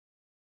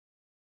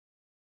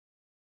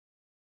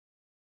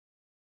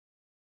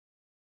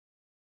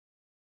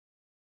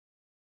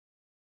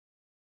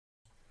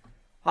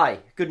Hi,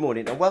 good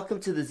morning, and welcome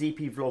to the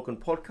ZP Vlog and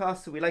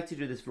Podcast. So we like to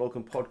do this vlog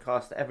and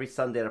podcast every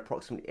Sunday at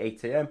approximately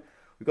 8 a.m.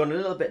 We've gone a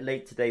little bit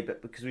late today,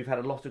 but because we've had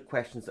a lot of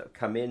questions that have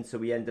come in, so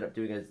we ended up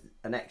doing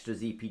an extra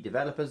ZP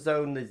Developer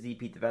Zone. The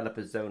ZP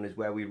Developer Zone is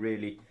where we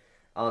really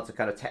answer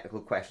kind of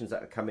technical questions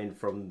that have come in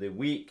from the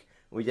week.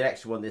 We did an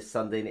extra one this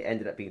Sunday, and it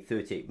ended up being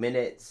 38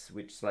 minutes,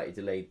 which slightly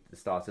delayed the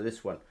start of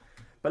this one.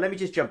 But let me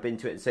just jump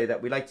into it and say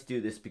that we like to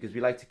do this because we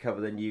like to cover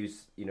the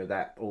news,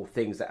 that or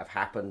things that have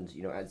happened,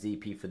 at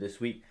ZP for this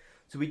week.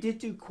 So we did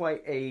do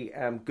quite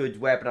a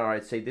good webinar,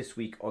 I'd say, this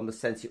week on the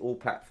SensiAll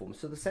platform.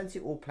 So the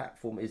SensiAll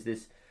platform is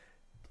this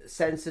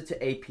sensor to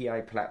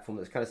API platform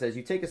that kind of says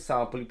you take a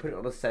sample, you put it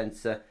on a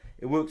sensor,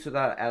 it works with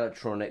our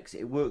electronics,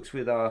 it works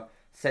with our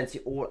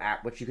SensiAll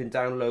app, which you can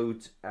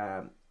download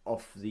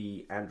off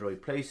the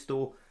Android Play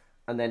Store,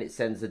 and then it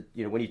sends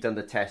when you've done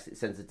the test, it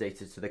sends the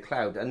data to the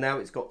cloud. And now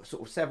it's got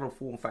sort of several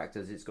form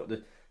factors. It's got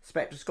the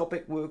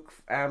spectroscopic work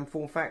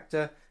form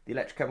factor, the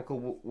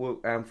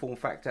electrochemical form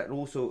factor, and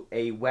also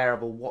a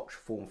wearable watch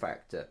form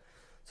factor.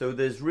 So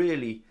there's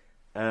really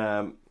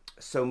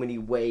so many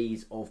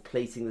ways of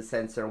placing the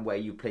sensor and where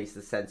you place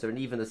the sensor, and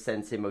even the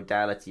sensing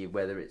modality,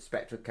 whether it's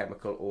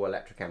spectrochemical or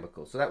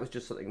electrochemical. So that was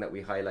just something that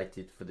we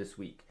highlighted for this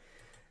week.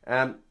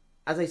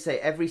 As I say,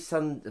 every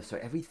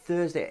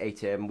Thursday at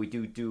 8 a.m. we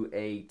do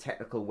a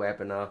technical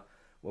webinar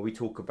where we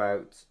talk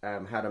about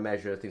how to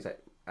measure things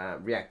like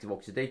reactive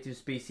oxidative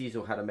species,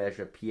 or how to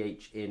measure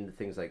pH in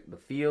things like the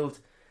field.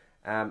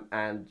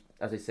 And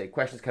as I say,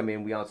 questions come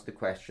in, we answer the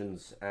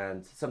questions,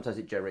 and sometimes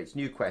it generates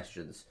new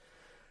questions.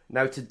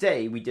 Now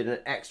today we did an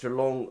extra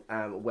long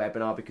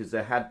webinar because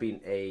there had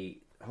been a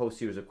whole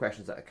series of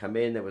questions that had come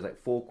in. There was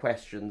like 4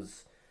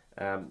 questions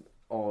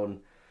on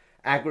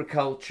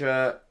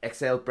agriculture,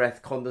 exhaled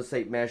breath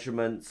condensate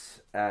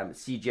measurements,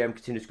 CGM,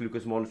 continuous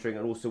glucose monitoring,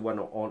 and also one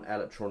on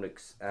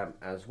electronics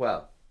as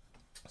well.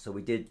 So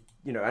we did,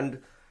 and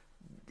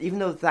even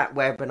though that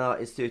webinar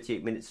is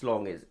 38 minutes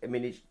long,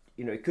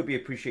 it could be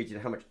appreciated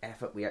how much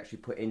effort we actually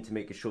put into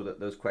making sure that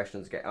those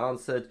questions get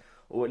answered,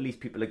 or at least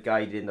people are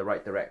guided in the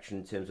right direction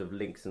in terms of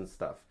links and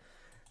stuff.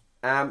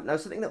 Now,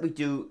 something that we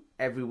do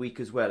every week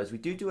as well is we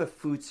do a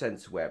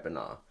FoodSense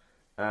webinar.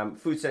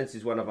 FoodSense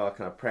is one of our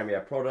kind of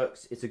premier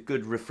products. It's a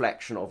good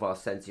reflection of our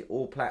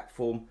SensiAll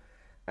platform.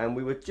 And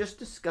we were just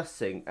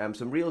discussing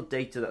some real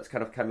data that's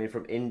kind of come in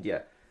from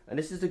India. And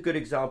this is a good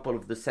example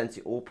of the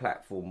SensiAll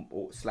platform /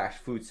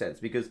 FoodSense,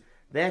 because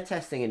they're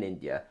testing in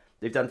India.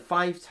 They've done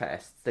 5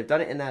 tests. They've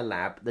done it in their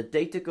lab. The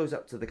data goes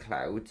up to the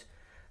cloud.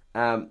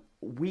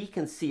 We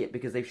can see it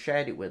because they've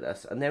shared it with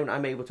us. And then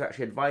I'm able to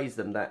actually advise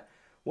them that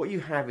what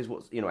you have is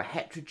a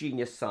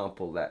heterogeneous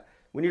sample, that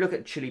when you look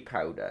at chili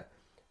powder,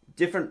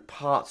 different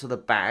parts of the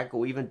bag,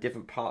 or even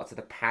different parts of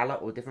the pallet,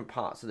 or different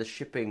parts of the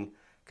shipping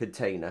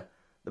container,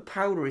 the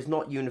powder is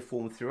not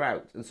uniform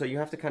throughout. And so you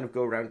have to kind of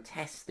go around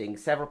testing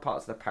several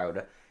parts of the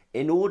powder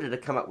in order to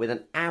come up with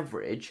an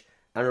average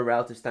and a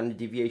relative standard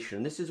deviation.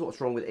 And this is what's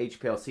wrong with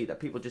HPLC, that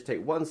people just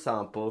take one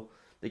sample,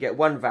 they get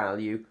one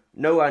value,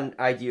 no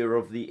idea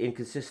of the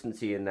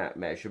inconsistency in that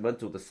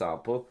measurement or the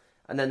sample,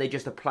 and then they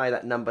just apply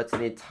that number to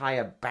the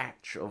entire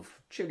batch of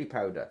chili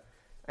powder.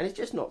 And it's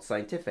just not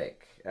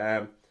scientific.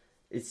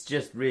 It's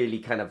just really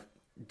kind of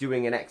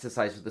doing an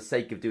exercise for the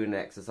sake of doing an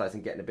exercise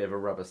and getting a bit of a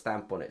rubber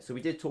stamp on it. So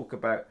we did talk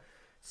about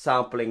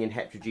sampling in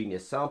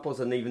heterogeneous samples,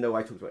 and even though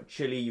I talked about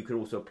chili, you could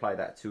also apply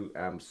that to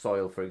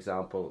soil, for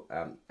example,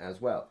 as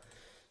well.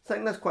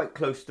 Something that's quite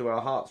close to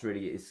our hearts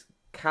really is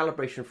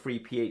calibration-free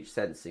pH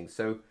sensing.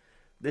 So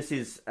this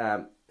is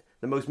the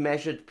most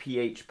measured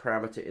pH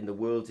parameter in the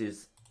world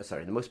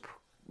the most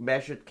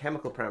measured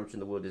chemical parameter in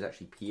the world is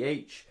actually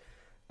pH.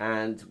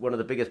 And one of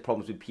the biggest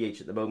problems with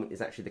pH at the moment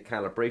is actually the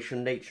calibration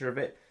nature of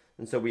it.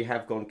 And so we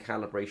have gone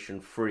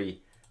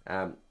calibration-free,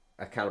 a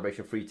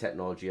calibration-free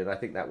technology. And I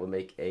think that will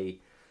make a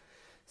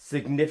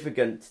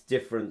significant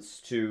difference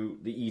to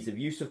the ease of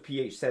use of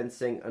pH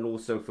sensing, and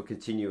also for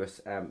continuous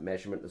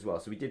measurement as well.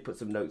 So we did put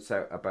some notes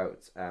out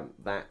about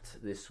that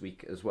this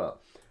week as well.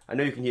 I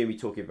know you can hear me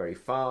talking very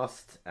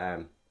fast.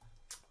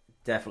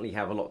 Definitely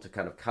have a lot to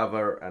kind of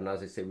cover. And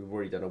as I say, we've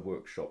already done a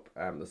workshop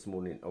this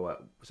morning, or a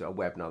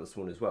webinar this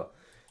morning as well.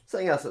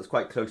 Something else that's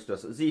quite close to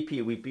us at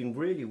ZP, we've been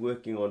really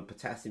working on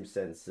potassium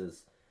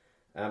sensors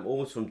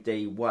almost from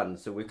day one.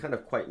 So we're kind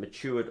of quite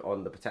matured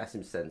on the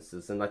potassium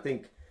sensors. And I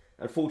think,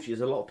 unfortunately,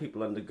 there's a lot of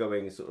people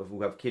undergoing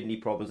who have kidney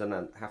problems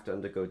and have to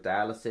undergo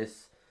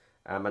dialysis.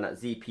 And at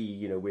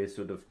ZP, we're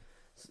sort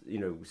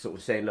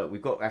of saying, look,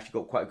 we've actually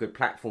got quite a good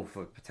platform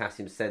for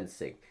potassium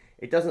sensing.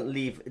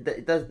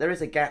 There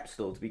is a gap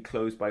still to be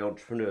closed by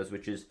entrepreneurs,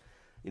 which is,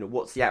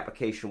 what's the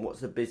application,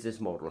 what's the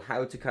business model,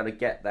 how to kind of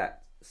get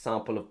that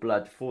sample of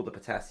blood for the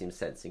potassium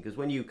sensing. Because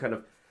when you kind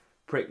of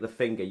prick the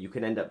finger, you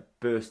can end up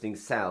bursting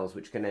cells,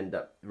 which can end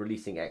up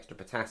releasing extra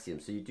potassium.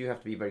 So you do have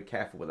to be very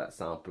careful with that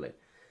sampling.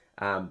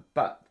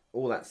 But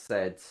all that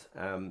said,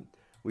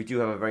 we do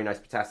have a very nice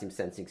potassium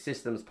sensing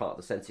system as part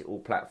of the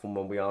SensiAll platform,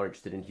 and we are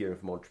interested in hearing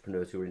from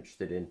entrepreneurs who are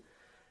interested in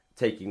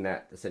taking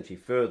that essentially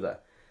further.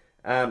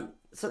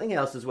 Something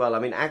else as well. I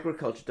mean,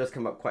 agriculture does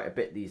come up quite a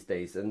bit these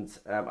days, and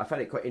I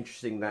find it quite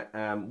interesting that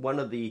one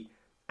of the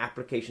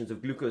applications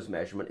of glucose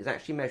measurement is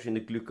actually measuring the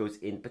glucose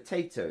in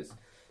potatoes.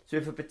 So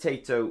if a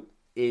potato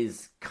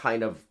is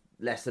kind of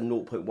less than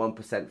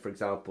 0.1%, for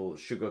example,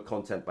 sugar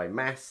content by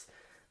mass,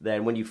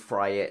 then when you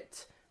fry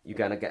it, you're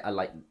going to get a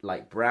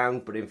light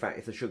brown. But in fact,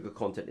 if the sugar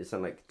content is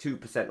something like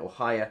 2% or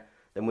higher,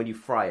 then when you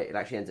fry it, it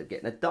actually ends up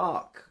getting a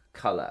dark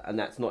color, and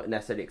that's not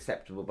necessarily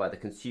acceptable by the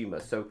consumer.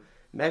 So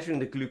measuring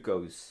the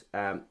glucose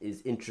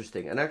is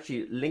interesting, and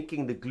actually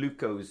linking the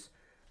glucose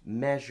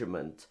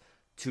measurement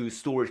to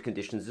storage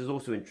conditions is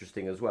also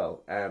interesting as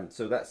well.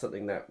 So that's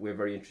something that we're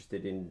very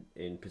interested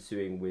in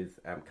pursuing with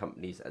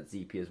companies at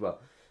ZP as well.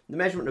 The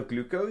measurement of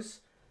glucose,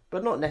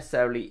 but not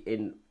necessarily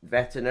in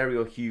veterinary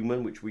or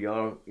human, which we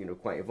are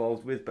quite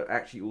involved with, but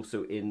actually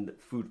also in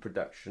food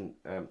production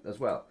as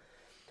well.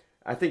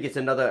 I think it's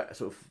another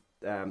sort of,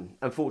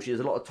 unfortunately,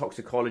 there's a lot of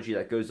toxicology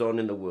that goes on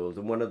in the world,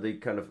 and one of the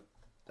kind of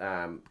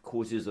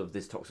causes of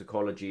this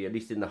toxicology, at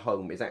least in the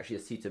home, is actually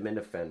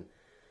acetaminophen.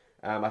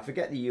 I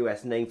forget the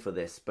US name for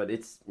this, but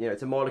it's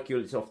a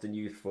molecule that's often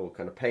used for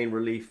kind of pain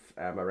relief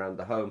around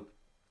the home,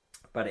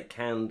 but it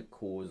can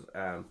cause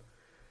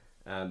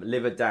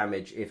liver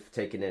damage if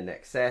taken in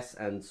excess.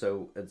 And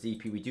so at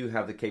ZP we do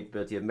have the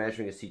capability of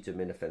measuring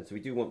acetaminophen. So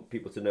we do want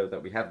people to know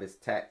that we have this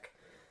tech,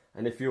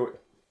 and if you're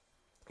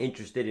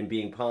interested in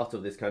being part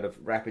of this kind of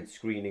rapid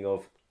screening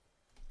of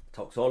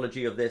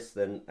toxology of this,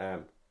 then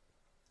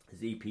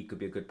ZP could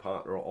be a good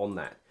partner on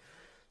that.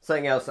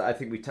 Something else that I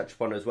think we touched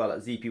upon as well at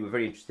ZP, we're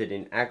very interested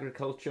in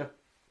agriculture.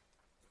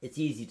 It's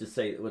easy to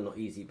say, well, not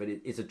easy, but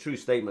it's a true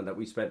statement that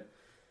we spent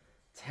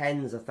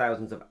tens of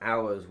thousands of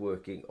hours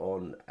working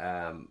on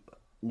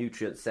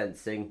nutrient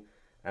sensing,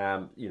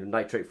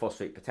 nitrate,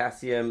 phosphate,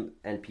 potassium,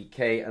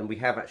 NPK, and we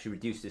have actually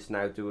reduced this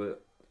now to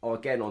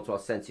again onto our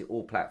Sense It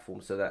All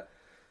platform, so that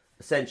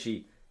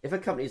essentially if a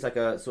company is like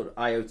a sort of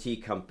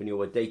IoT company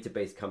or a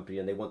database company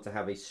and they want to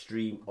have a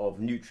stream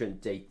of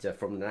nutrient data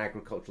from an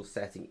agricultural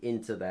setting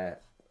into their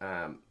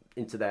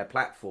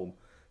platform,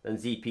 then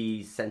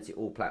ZP's Sense It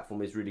All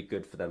platform is really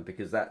good for them,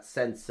 because that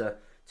sensor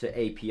to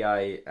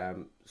API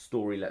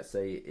story, let's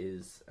say,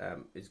 is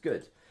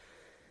good.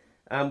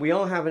 We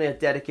are having a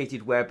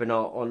dedicated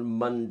webinar on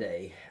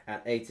Monday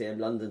at 8 a.m.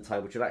 London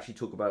time, which will actually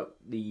talk about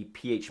the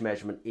pH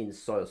measurement in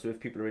soil. So if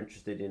people are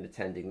interested in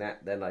attending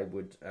that, then I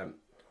would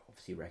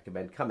obviously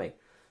recommend coming.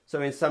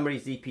 So in summary,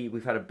 ZP,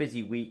 we've had a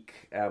busy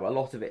week. A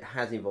lot of it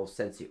has involved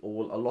Sense It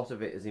All. A lot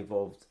of it has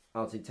involved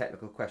answering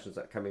technical questions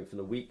that come in from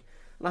the week.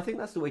 And I think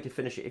that's the way to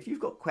finish it. If you've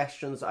got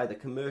questions, either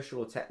commercial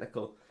or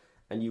technical,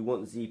 and you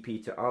want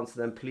ZP to answer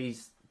them,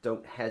 please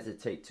don't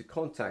hesitate to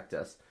contact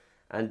us.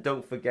 And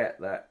don't forget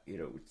that,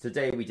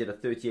 today we did a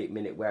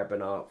 38-minute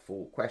webinar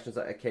for questions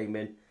that came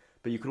in,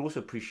 but you can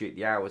also appreciate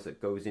the hours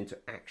that goes into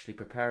actually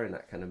preparing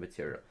that kind of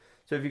material.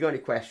 So if you've got any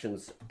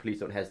questions, please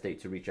don't hesitate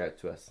to reach out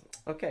to us.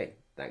 Okay,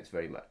 thanks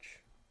very much.